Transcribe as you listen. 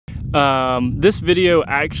This video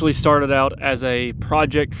actually started out as a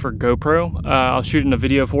project for GoPro. I was shooting a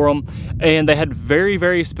video for them, and they had very,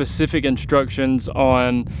 very specific instructions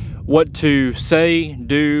on what to say,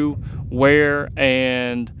 do, where,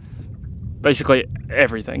 and basically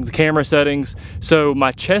everything, the camera settings. So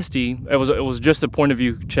my chesty, it was just a point of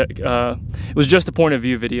view check. It was just a point of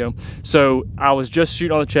view video. So I was just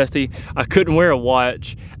shooting on the chesty. I couldn't wear a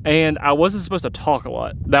watch, and I wasn't supposed to talk a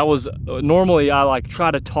lot. That was normally I like try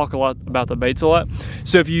to talk a lot about the baits a lot.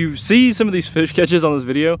 So if you see some of these fish catches on this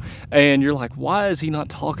video and you're like, why is he not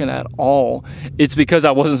talking at all? It's because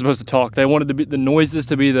I wasn't supposed to talk. They wanted the noises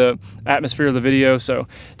to be the atmosphere of the video. So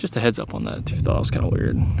just a heads up on that. If you thought it was kind of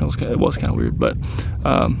weird, it was kind of weird. But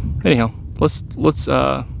anyhow, let's do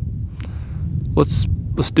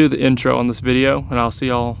the intro on this video, and I'll see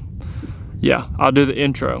y'all. Yeah, I'll do the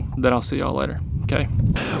intro, then I'll see y'all later. Okay.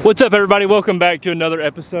 What's up, everybody? Welcome back to another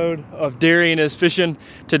episode of Darian is Fishing.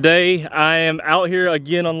 Today I am out here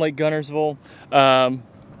again on Lake Guntersville,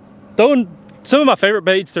 throwing some of my favorite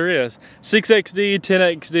baits there is: 6XD,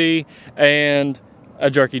 10XD, and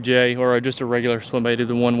a Jerky J, or just a regular Swimbait.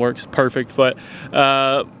 Either one works perfect. But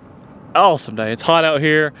awesome day. It's hot out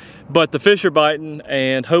here, but the fish are biting,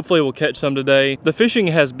 and hopefully we'll catch some today. The fishing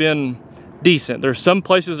has been decent. There's some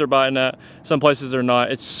places they're biting at, some places they're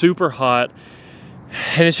not. It's super hot,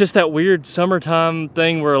 and it's just that weird summertime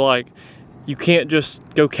thing where like you can't just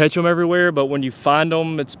go catch them everywhere, but when you find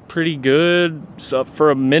them, it's pretty good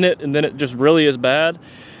for a minute, and then it just really is bad.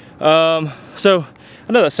 So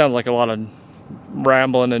I know that sounds like a lot of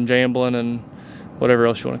rambling and jambling and whatever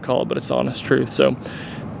else you want to call it, but it's the honest truth. So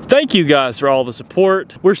thank you guys for all the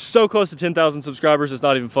support. We're so close to 10,000 subscribers, it's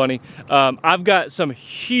not even funny. I've got some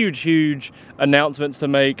huge announcements to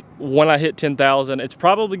make when I hit 10,000. It's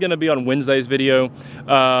probably gonna be on Wednesday's video.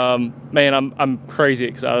 Man, I'm crazy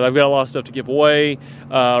excited. I've got a lot of stuff to give away,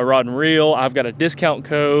 Rod and Reel. I've got a discount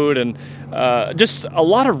code, and just a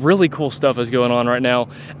lot of really cool stuff is going on right now.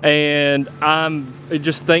 And I'm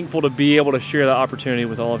just thankful to be able to share that opportunity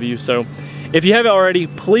with all of you. So if you haven't already,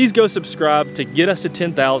 please go subscribe to get us to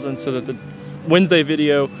 10,000 so that the Wednesday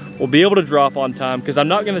video will be able to drop on time, because I'm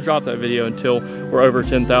not gonna drop that video until we're over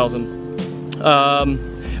 10,000.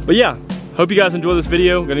 But yeah, hope you guys enjoy this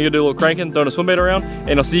video. Gonna go do a little cranking, throwing a swim bait around,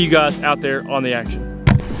 and I'll see you guys out there on the action.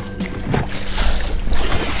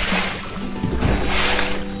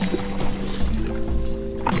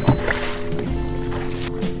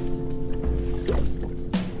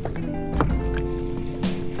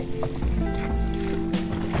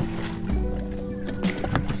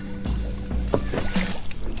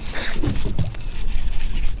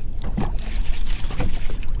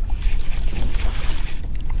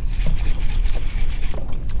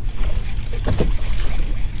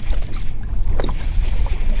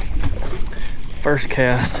 First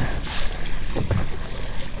cast.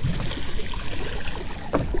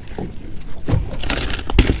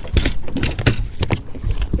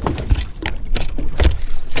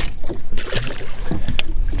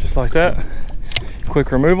 Just like that.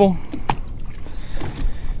 Quick removal.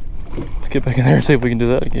 Let's get back in there and see if we can do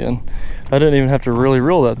that again. I didn't even have to really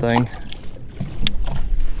reel that thing.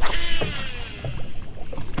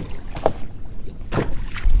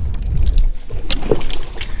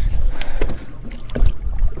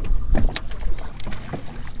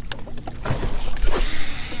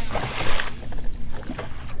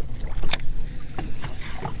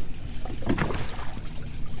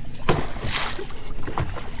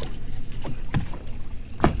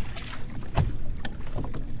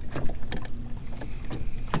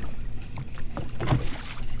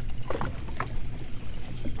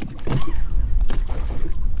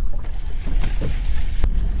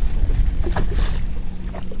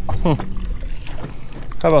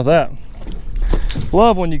 How about that?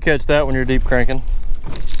 Love when you catch that when you're deep cranking.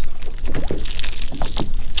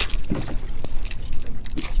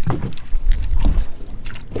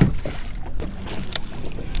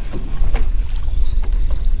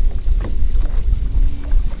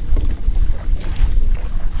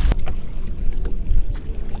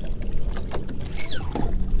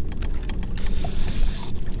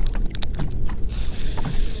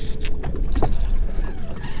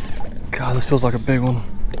 God, this feels like a big one.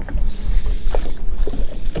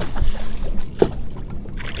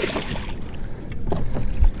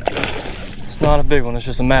 It's not a big one, it's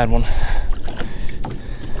just a mad one.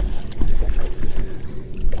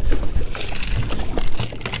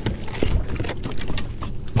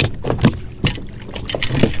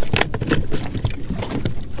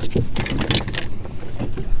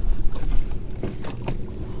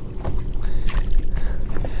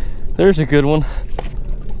 There's a good one.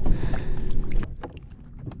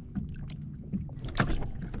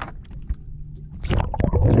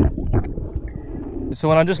 So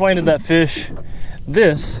when I just landed that fish,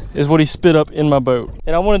 this is what he spit up in my boat.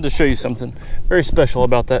 And I wanted to show you something very special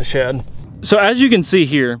about that shad. So as you can see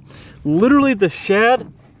here, literally the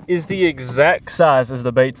shad is the exact size as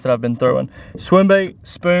the baits that I've been throwing. Swim bait,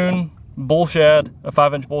 spoon, bull shad, a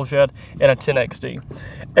 5-inch bull shad, and a 10XD.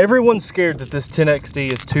 Everyone's scared that this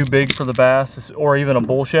 10XD is too big for the bass or even a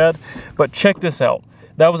bull shad, but check this out.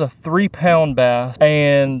 That was a 3-pound bass,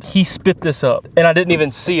 and he spit this up, and I didn't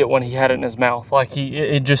even see it when he had it in his mouth. Like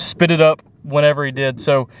it just spit it up whenever he did.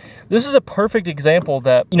 So this is a perfect example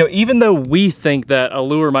that, you know, even though we think that a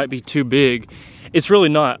lure might be too big, it's really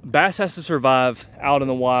not. Bass has to survive out in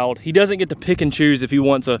the wild. He doesn't get to pick and choose if he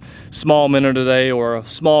wants a small minnow today or a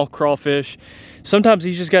small crawfish. Sometimes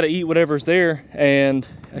he's just got to eat whatever's there, and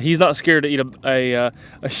he's not scared to eat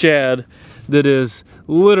a shad that is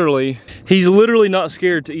he's literally not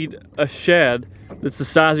scared to eat a shad that's the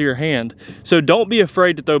size of your hand. So don't be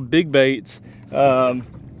afraid to throw big baits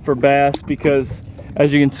for bass, because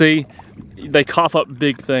as you can see, they cough up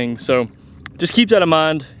big things. So just keep that in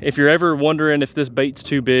mind. If you're ever wondering if this bait's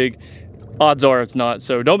too big, odds are it's not.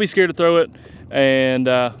 So don't be scared to throw it. And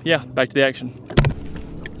yeah, back to the action.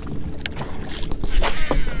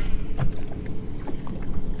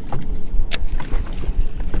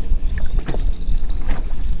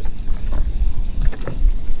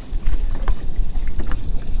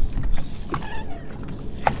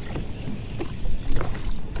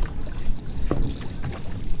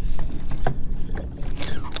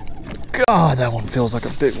 God, that one feels like a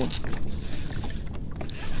big one.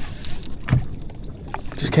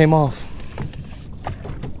 Just came off.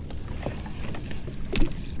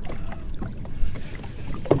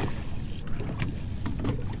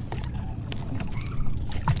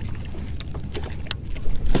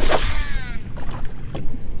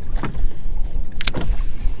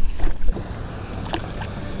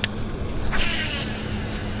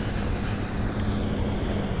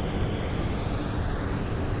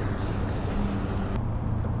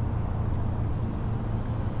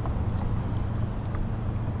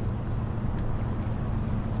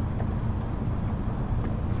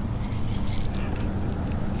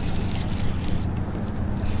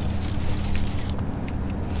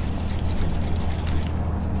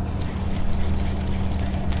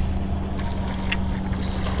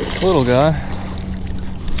 Little guy.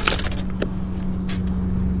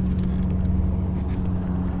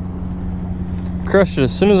 Crushed it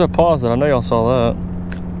as soon as I paused it. I know y'all saw that.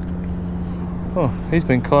 Oh, he's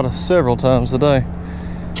been caught several times today.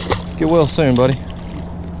 Get well soon, buddy.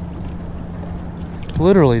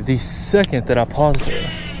 Literally the second that I paused it.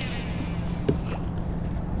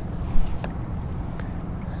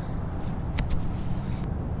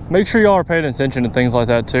 Make sure y'all are paying attention to things like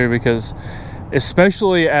that too, because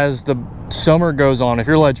especially as the summer goes on, if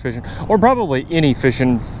you're ledge fishing, or probably any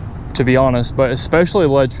fishing to be honest, but especially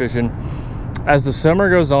ledge fishing, as the summer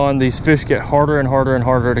goes on, these fish get harder and harder and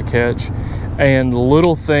harder to catch, and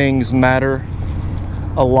little things matter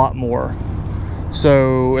a lot more.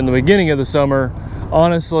 So in the beginning of the summer,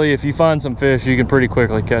 honestly, if you find some fish, you can pretty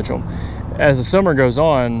quickly catch them. As the summer goes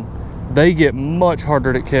on, they get much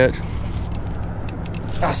harder to catch.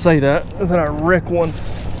 I say that, and then I wreck one.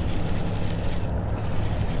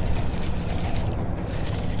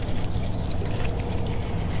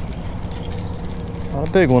 Not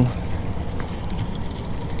a big one.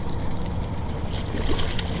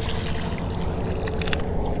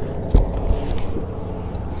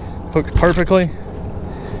 Hooked perfectly,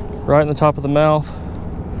 right in the top of the mouth.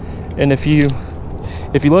 And if you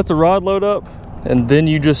let the rod load up and then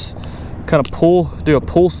you just kind of do a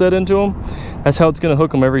pull set into them, that's how it's gonna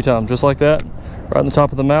hook them every time, just like that, right in the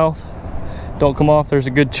top of the mouth. Don't come off, there's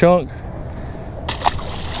a good chunk.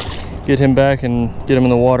 Get him back and get him in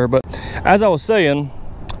the water. But as I was saying,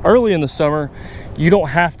 early in the summer, you don't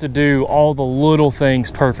have to do all the little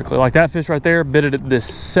things perfectly. Like that fish right there, bit it at this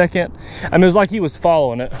second. I mean, it was like he was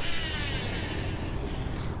following it.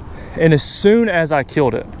 And as soon as I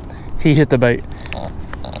killed it, he hit the bait.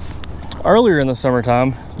 Earlier in the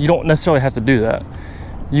summertime, you don't necessarily have to do that.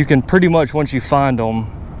 You can pretty much, once you find them,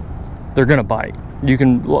 they're gonna bite. You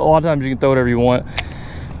can, a lot of times you can throw whatever you want,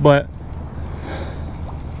 but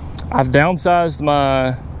I've downsized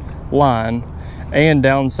my line and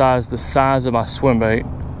downsized the size of my swim bait.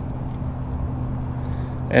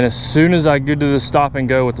 And as soon as I get to the stop and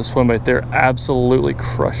go with the swim bait, they're absolutely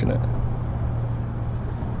crushing it.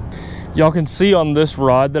 Y'all can see on this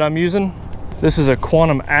rod that I'm using, this is a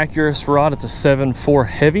Quantum Accurist rod. It's a 7.4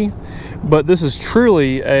 heavy, but this is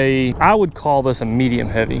truly I would call this a medium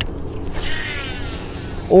heavy.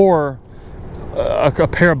 Or a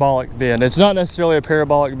parabolic bend. It's not necessarily a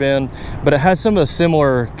parabolic bend, but it has some of the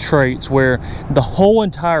similar traits where the whole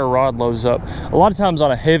entire rod loads up. A lot of times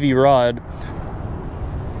on a heavy rod,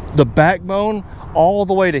 the backbone all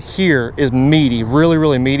the way to here is meaty,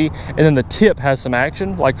 really meaty, and then the tip has some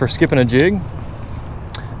action, like for skipping a jig.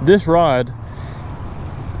 This rod,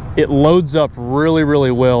 it loads up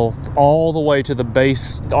really well all the way to the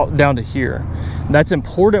base, down to here. That's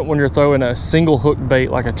important when you're throwing a single hook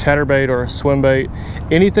bait like a chatterbait or a swim bait.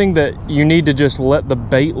 Anything that you need to just let the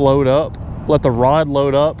bait load up, let the rod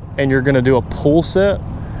load up, and you're gonna do a pull set,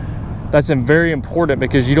 that's very important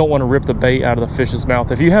because you don't want to rip the bait out of the fish's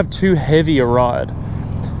mouth. If you have too heavy a rod,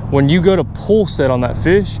 when you go to pull set on that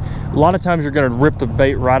fish, a lot of times you're gonna rip the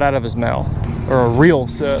bait right out of his mouth. Or a reel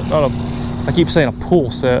set, I keep saying a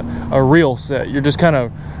pull set, a reel set. You're just kind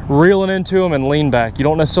of reeling into them and lean back. You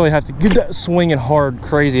don't necessarily have to give that swinging hard,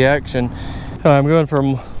 crazy action. I'm going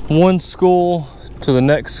from one school to the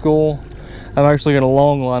next school. I'm actually going to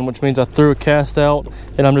long line, which means I threw a cast out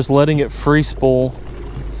and I'm just letting it free spool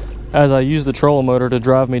as I use the trolling motor to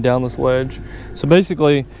drive me down this ledge. So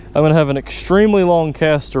basically, I'm gonna have an extremely long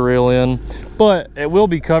cast to reel in, but it will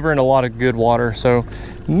be covering a lot of good water. So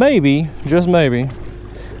maybe, just maybe,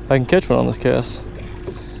 I can catch one on this cast.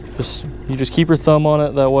 You just keep your thumb on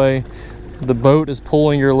it, that way the boat is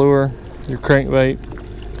pulling your lure, your crankbait.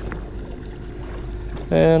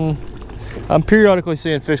 And I'm periodically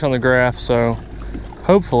seeing fish on the graph, so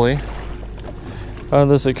hopefully out of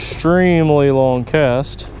this extremely long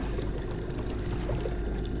cast,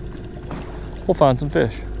 we'll find some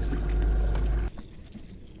fish.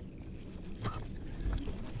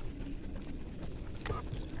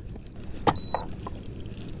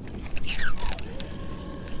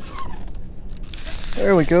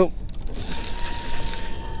 There we go.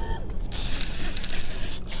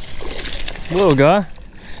 Little guy,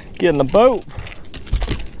 get in the boat.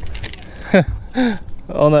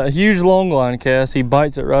 On that huge long line cast, he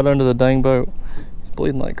bites it right under the dang boat. He's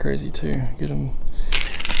bleeding like crazy too. Get him.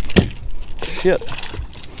 Shit.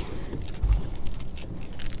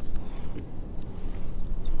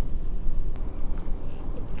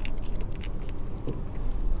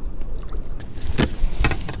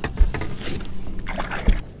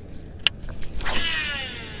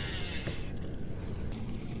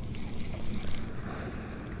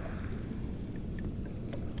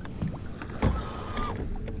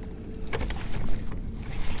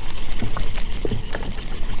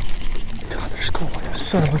 God, there's cool like a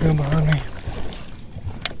son of a gun behind me.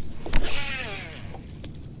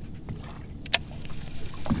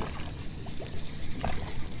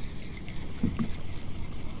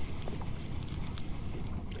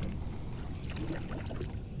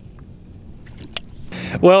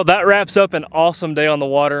 Well, that wraps up an awesome day on the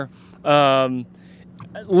water.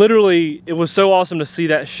 Literally, it was so awesome to see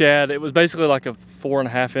that shad. It was basically like a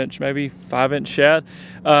 4.5 inch, maybe 5 inch shad,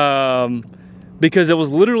 because it was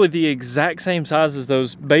literally the exact same size as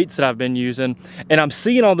those baits that I've been using. And I'm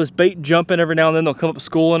seeing all this bait jumping every now and then. They'll come up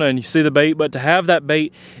schooling and you see the bait, but to have that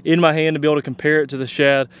bait in my hand to be able to compare it to the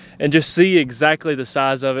shad and just see exactly the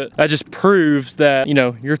size of it, that just proves that, you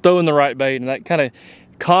know, you're throwing the right bait. And that kind of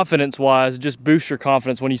confidence wise, just boosts your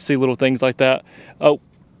confidence when you see little things like that. Oh,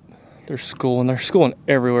 they're schooling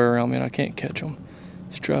everywhere around me and I can't catch them.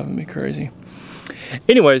 It's driving me crazy.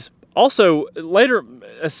 Anyways, also later,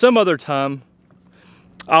 some other time,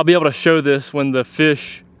 I'll be able to show this when the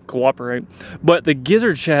fish cooperate. But the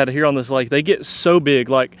gizzard shad here on this lake, they get so big,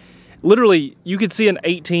 like literally you could see an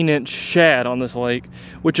 18-inch shad on this lake,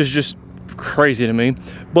 which is just crazy to me.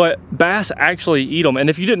 But bass actually eat them, and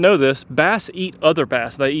if you didn't know this, bass eat other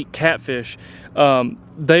bass. They eat catfish.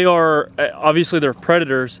 They are obviously, they're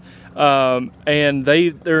predators, and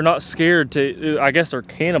they're not scared to, I guess they're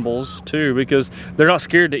cannibals too, because they're not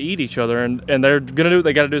scared to eat each other, and they're gonna do what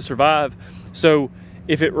they got to do to survive. So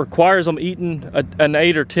if it requires them eating an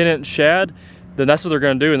 8 or 10-inch shad, then that's what they're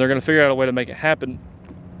gonna do, and they're gonna figure out a way to make it happen.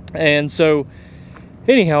 And so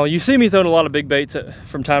anyhow, you see me throwing a lot of big baits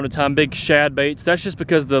from time to time, big shad baits. That's just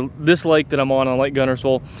because this lake that I'm on Lake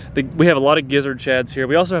Guntersville, we have a lot of gizzard shads here.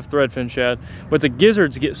 We also have threadfin shad, but the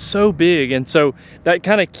gizzards get so big, and so that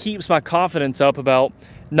kind of keeps my confidence up about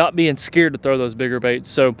not being scared to throw those bigger baits.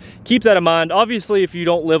 So keep that in mind. Obviously, if you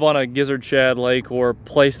don't live on a gizzard shad lake or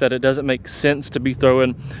place that it doesn't make sense to be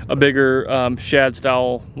throwing a bigger shad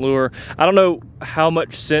style lure, I don't know how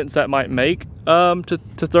much sense that might make to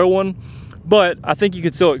throw one, but I think you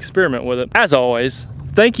could still experiment with it. As always,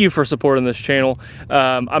 thank you for supporting this channel.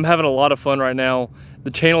 I'm having a lot of fun right now.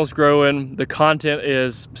 The channel's growing, the content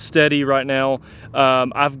is steady right now.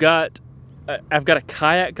 I've got I've got a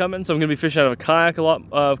kayak coming, so I'm gonna be fishing out of a kayak a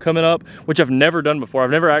lot coming up, which I've never done before.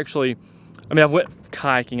 I've never actually, I mean, I've went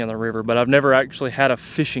kayaking in the river, but I've never actually had a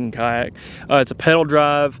fishing kayak. It's a pedal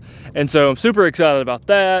drive, and so I'm super excited about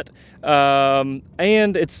that.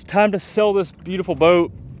 And it's time to sell this beautiful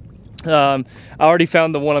boat. I already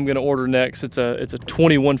found the one I'm going to order next. It's a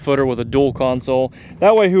 21 footer with a dual console.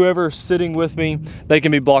 That way whoever's sitting with me, they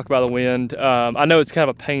can be blocked by the wind. I know it's kind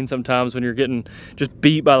of a pain sometimes when you're getting just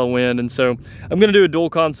beat by the wind, and so I'm going to do a dual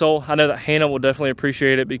console. I know that Hannah will definitely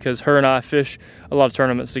appreciate it because her and I fish a lot of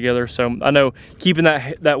tournaments together, so I know keeping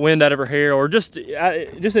that wind out of her hair, or just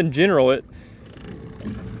in general, it,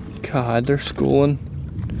 God, they're schooling.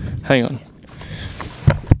 Hang on.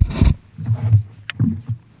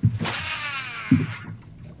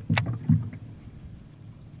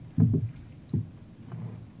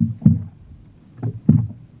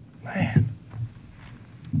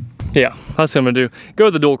 Yeah, that's what I'm gonna do. Go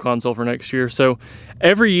with the dual console for next year. So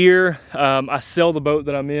every year I sell the boat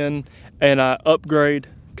that I'm in and I upgrade.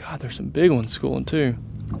 God, there's some big ones schooling too.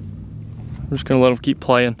 I'm just gonna let them keep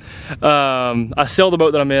playing. I sell the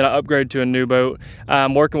boat that I'm in, I upgrade to a new boat.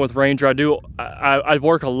 I'm working with Ranger. I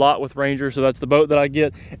work a lot with Ranger, so that's the boat that I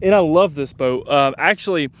get. And I love this boat.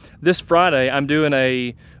 Actually, this Friday, I'm doing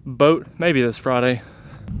a boat, maybe this Friday.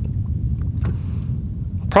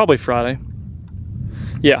 Probably Friday.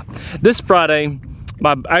 Yeah, this Friday,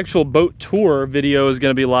 my actual boat tour video is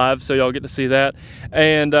gonna be live, so y'all get to see that.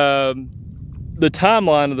 And the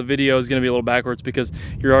timeline of the video is gonna be a little backwards because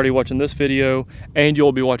you're already watching this video and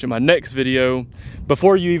you'll be watching my next video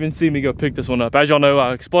before you even see me go pick this one up. As y'all know,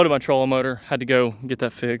 I exploded my trolling motor, had to go get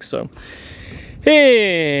that fixed, so.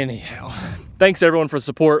 Anyhow, thanks everyone for the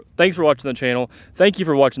support. Thanks for watching the channel. Thank you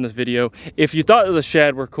for watching this video. If you thought that the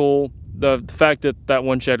shad were cool, the fact that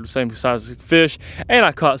one shad was the same size as a fish, and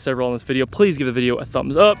I caught several in this video, please give the video a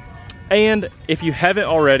thumbs up. And if you haven't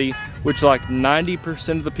already, which like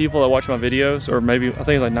 90% of the people that watch my videos, or maybe I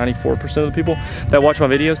think it's like 94% of the people that watch my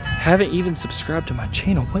videos, haven't even subscribed to my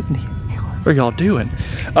channel. What are y'all doing?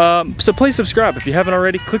 So please subscribe if you haven't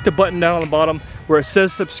already. Click the button down on the bottom where it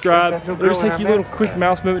says subscribe. It'll just take you a little quick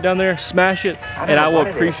mouse movement down there, smash it, and I will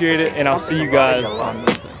appreciate it. And I'll see you guys on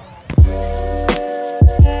the